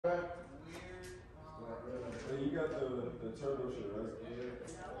You got the turbo shit, right?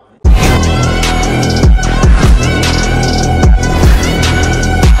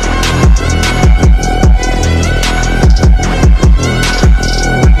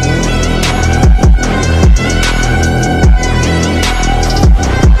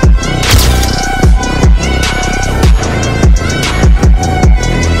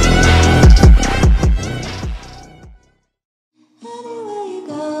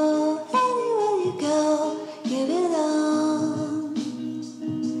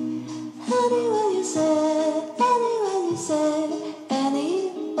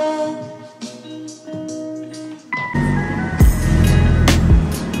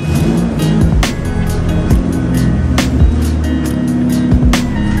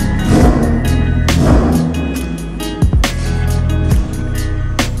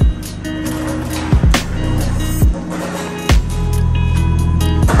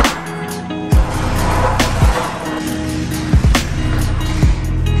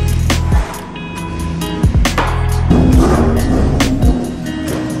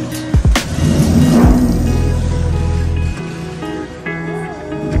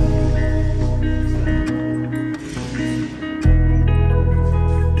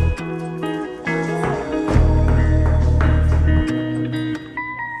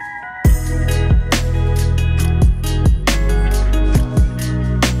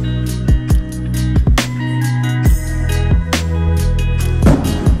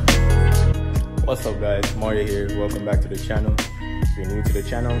 What's up guys, Mario here. Welcome back to the channel. If you're new to the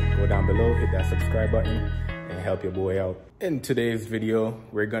channel, go down below, hit that subscribe button and help your boy out. In today's video,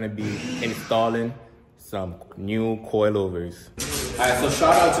 we're gonna be installing some new coilovers. Alright, so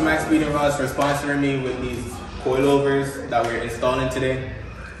shout out to MaXpeedingRods for sponsoring me with these coilovers that we're installing today.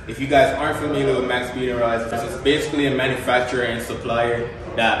 If you guys aren't familiar with MaXpeedingRods, it's basically a manufacturer and supplier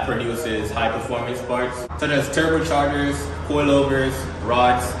that produces high performance parts such as turbochargers, coilovers,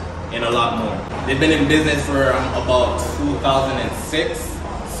 rods, and a lot more. They've been in business for about 2006,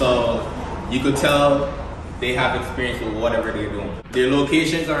 so you could tell they have experience with whatever they're doing. Their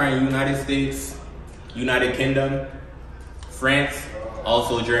locations are in United States, United Kingdom, France,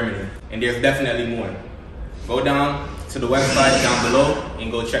 also Germany, and there's definitely more. Go down to the website down below and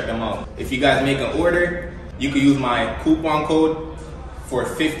go check them out. If you guys make an order, you can use my coupon code for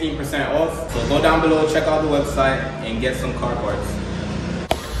 15% off. So go down below, check out the website, and get some car parts.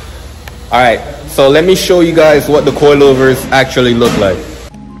 Alright, so let me show you guys what the coilovers actually look like.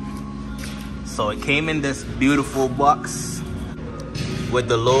 So it came in this beautiful box with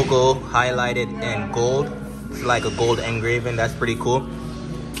the logo highlighted in gold. It's like a gold engraving, that's pretty cool.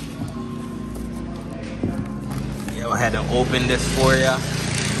 Go ahead and open this for ya.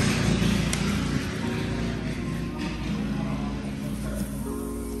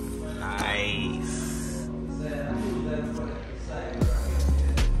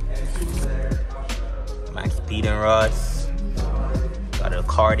 MaXpeedingRods, got a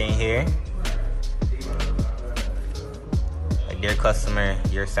card in here. Like, dear customer,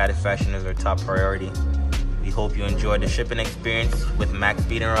 your satisfaction is our top priority. We hope you enjoyed the shipping experience with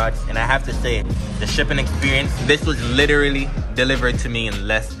MaXpeedingRods. And I have to say, the shipping experience, this was literally delivered to me in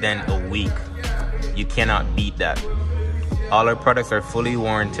less than a week. You cannot beat that. All our products are fully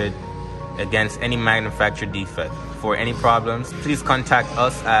warranted against any manufacturer defect. For any problems, please contact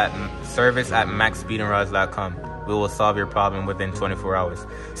us at service@maxspeedingrods.com. We will solve your problem within 24 hours.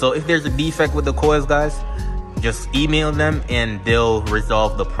 So if there's a defect with the coils, guys, just email them and they'll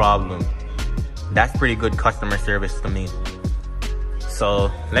resolve the problem. That's pretty good customer service to me. So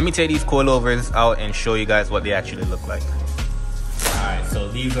let me take these coilovers out and show you guys what they actually look like. Alright, so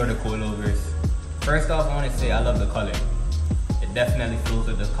these are the coilovers. First off, I want to say I love the color. It definitely flows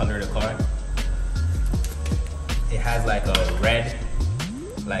with the color of the car. It has like a red,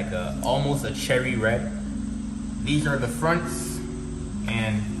 like almost a cherry red. These are the fronts,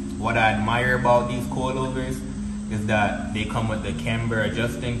 and what I admire about these coilovers is that they come with the camber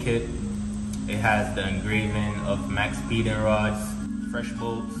adjusting kit. It has the engraving of MaXpeedingRods, fresh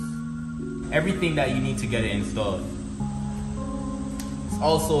bolts, everything that you need to get it installed. It's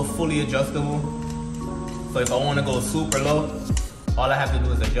also fully adjustable, so if I want to go super low, all I have to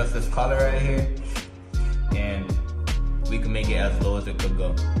do is adjust this collar right here, and we can make it as low as it could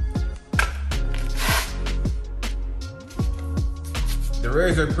go. The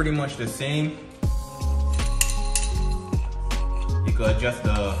rears are pretty much the same. You could adjust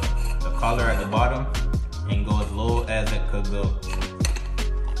the collar at the bottom and go as low as it could go.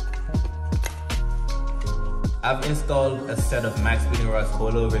 I've installed a set of MaXpeedingRods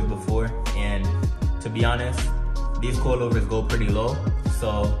coilovers before, and to be honest, these coilovers go pretty low,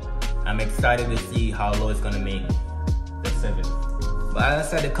 So I'm excited to see how low it's gonna make the Civic. But as I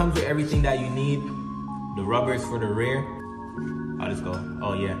said, it comes with everything that you need. The rubbers for the rear. I'll just go,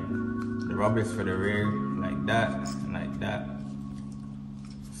 oh yeah. The rubbers for the rear, like that, like that.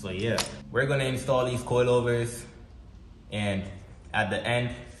 So yeah, we're gonna install these coilovers, and at the end,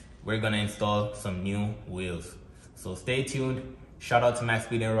 we're gonna install some new wheels. So stay tuned. Shout out to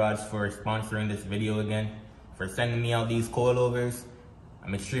MaXpeedingRods for sponsoring this video again, for sending me out these coilovers.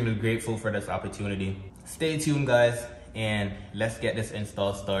 I'm extremely grateful for this opportunity. Stay tuned, guys, and let's get this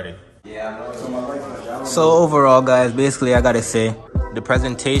install started. So overall, guys, basically I gotta say, the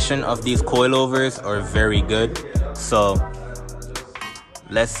presentation of these coilovers are very good. So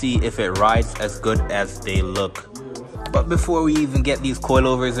let's see if it rides as good as they look. But before we even get these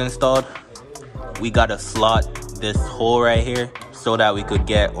coilovers installed, we gotta slot this hole right here so that we could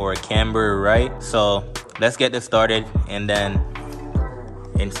get our camber right. So let's get this started and then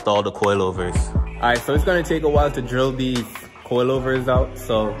install the coilovers. All right, so it's gonna take a while to drill these coilovers out.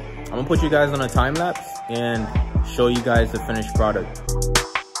 So I'm gonna put you guys on a time lapse and show you guys the finished product.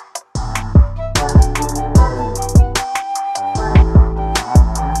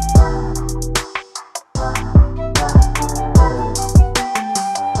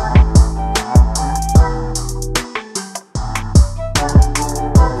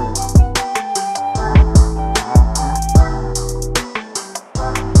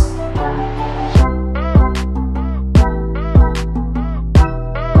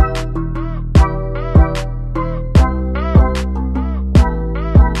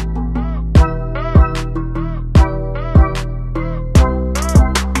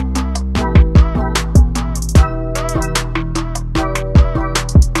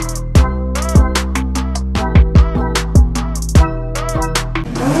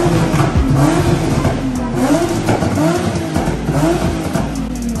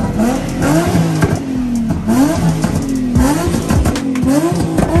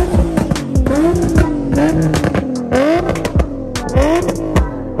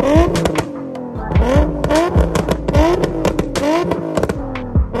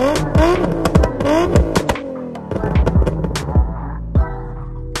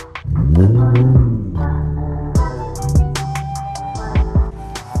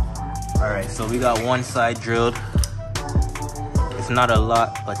 So we got one side drilled. It's not a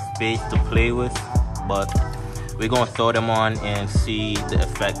lot of space to play with, but we're gonna throw them on and see the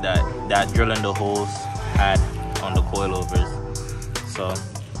effect that drilling the holes had on the coilovers. So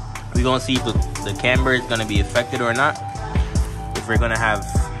we're gonna see if the camber is gonna be affected or not, if we're gonna have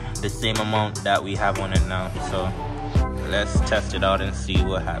the same amount that we have on it now. So let's test it out and see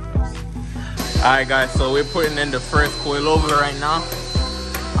what happens. All right, guys, so we're putting in the first coilover right now.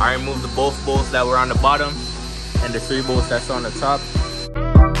 I removed the both bolts that were on the bottom and the 3 bolts that's on the top.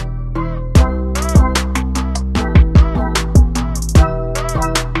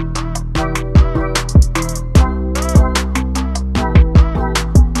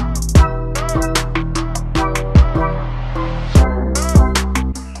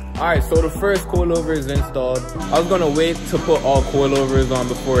 Alright, so the first coilover is installed. I was gonna wait to put all coilovers on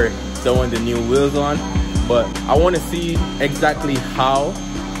before throwing the new wheels on, but I want to see exactly how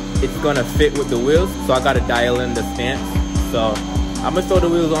it's gonna fit with the wheels, so I gotta dial in the stance. So I'm gonna throw the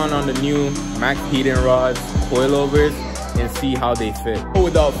wheels on the new MaXpeedingRods coilovers and see how they fit. But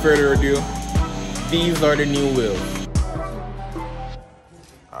without further ado, these are the new wheels.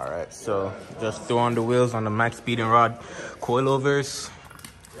 All right, so just throw on the wheels on the MaXpeedingRod coilovers.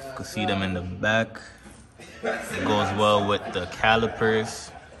 You can see them in the back. It goes well with the calipers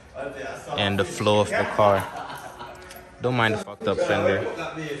and the flow of the car. Don't mind the fucked up fender.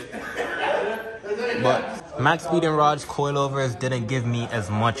 But MaXpeedingRods coilovers didn't give me as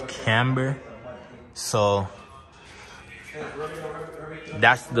much camber, so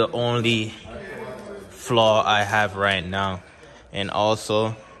that's the only flaw I have right now. And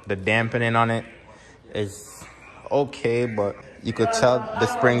also the dampening on it is okay, but you could tell the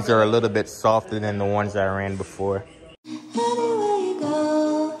springs are a little bit softer than the ones I ran before.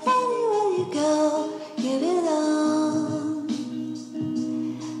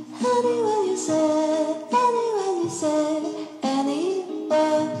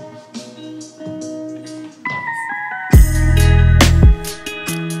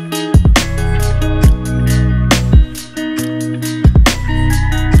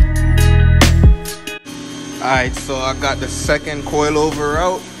 Alright, so I got the second coilover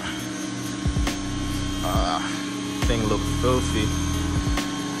out. Thing looks filthy.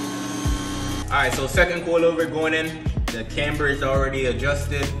 Alright, so second coilover going in. The camber is already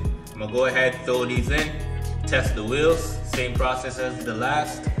adjusted. I'm gonna go ahead, throw these in, test the wheels, same process as the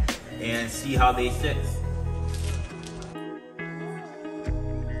last, and see how they fit.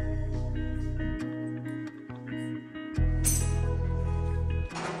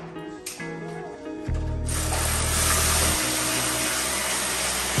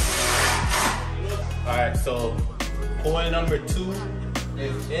 Alright, so coil number 2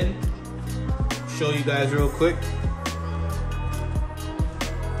 is in. Show you guys real quick.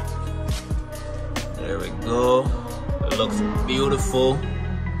 There we go. It looks beautiful.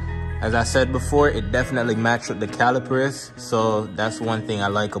 As I said before, it definitely matched with the calipers, so that's one thing I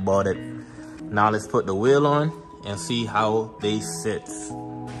like about it. Now let's put the wheel on and see how they sit.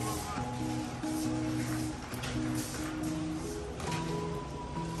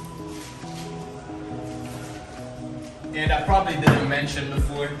 And I probably didn't mention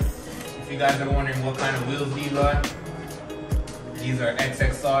before, if you guys are wondering what kind of wheels these are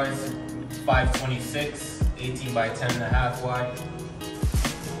XXRs, 526, 18 by 10.5 wide.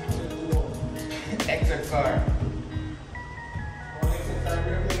 XXR.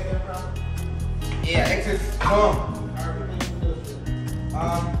 Yeah, XXR.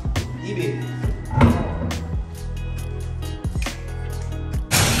 eBay.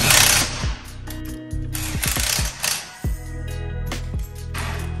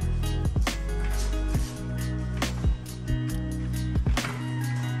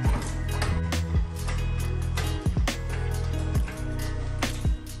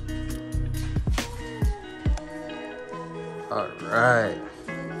 All right,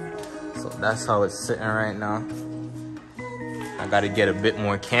 so that's how it's sitting right now. I gotta get a bit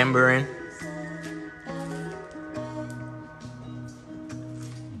more camber in.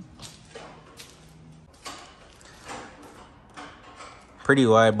 Pretty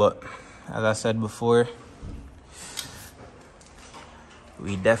wide, but as I said before,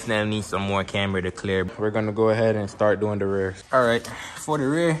 we definitely need some more camber to clear. We're gonna go ahead and start doing the rear. All right, for the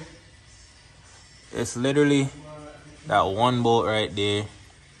rear, it's literally that one bolt right there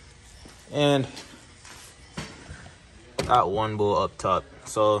and that one bolt up top.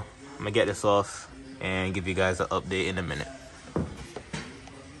 So I'm gonna get this off and give you guys an update in a minute.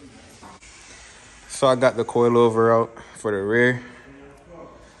 So I got the coilover out for the rear.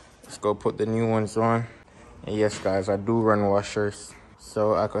 Let's go put the new ones on. And yes guys, I do run washers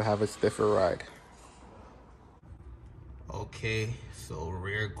so I could have a stiffer ride. Okay, so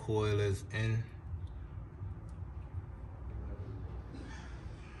rear coil is in.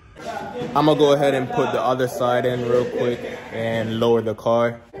 I'm gonna go ahead and put the other side in real quick and lower the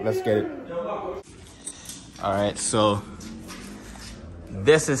car. Let's get it. All right, so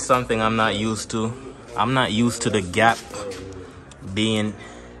this is something I'm not used to. I'm not used to the gap being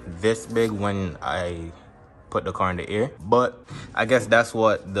this big when I put the car in the air, but I guess that's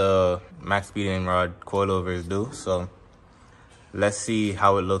what the MaXpeedingRod coilovers do. So let's see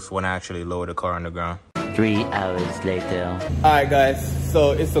how it looks when I actually lower the car on the ground. 3 hours later. All right guys,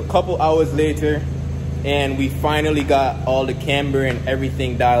 so it's a couple hours later and we finally got all the camber and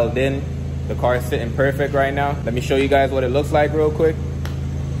everything dialed in. The car is sitting perfect right now. Let me show you guys what it looks like real quick.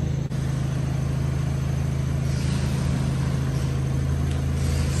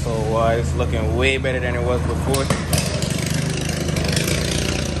 So it's looking way better than it was before.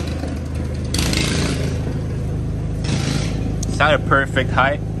 It's at a perfect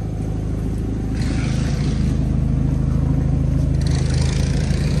height.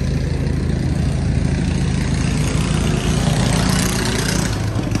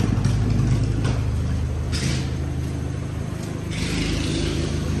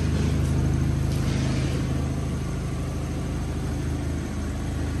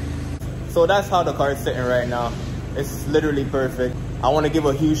 So that's how the car is sitting right now. It's literally perfect. I want to give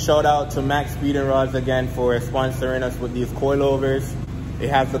a huge shout out to MaXpeedingRods again for sponsoring us with these coilovers. It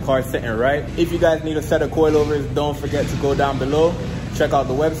has the car sitting right. If you guys need a set of coilovers, don't forget to go down below, check out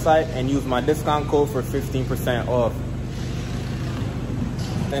the website and use my discount code for 15% off.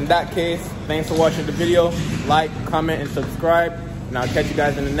 In that case, thanks for watching the video. Like, comment, and subscribe. And I'll catch you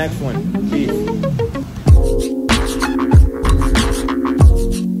guys in the next one. Peace.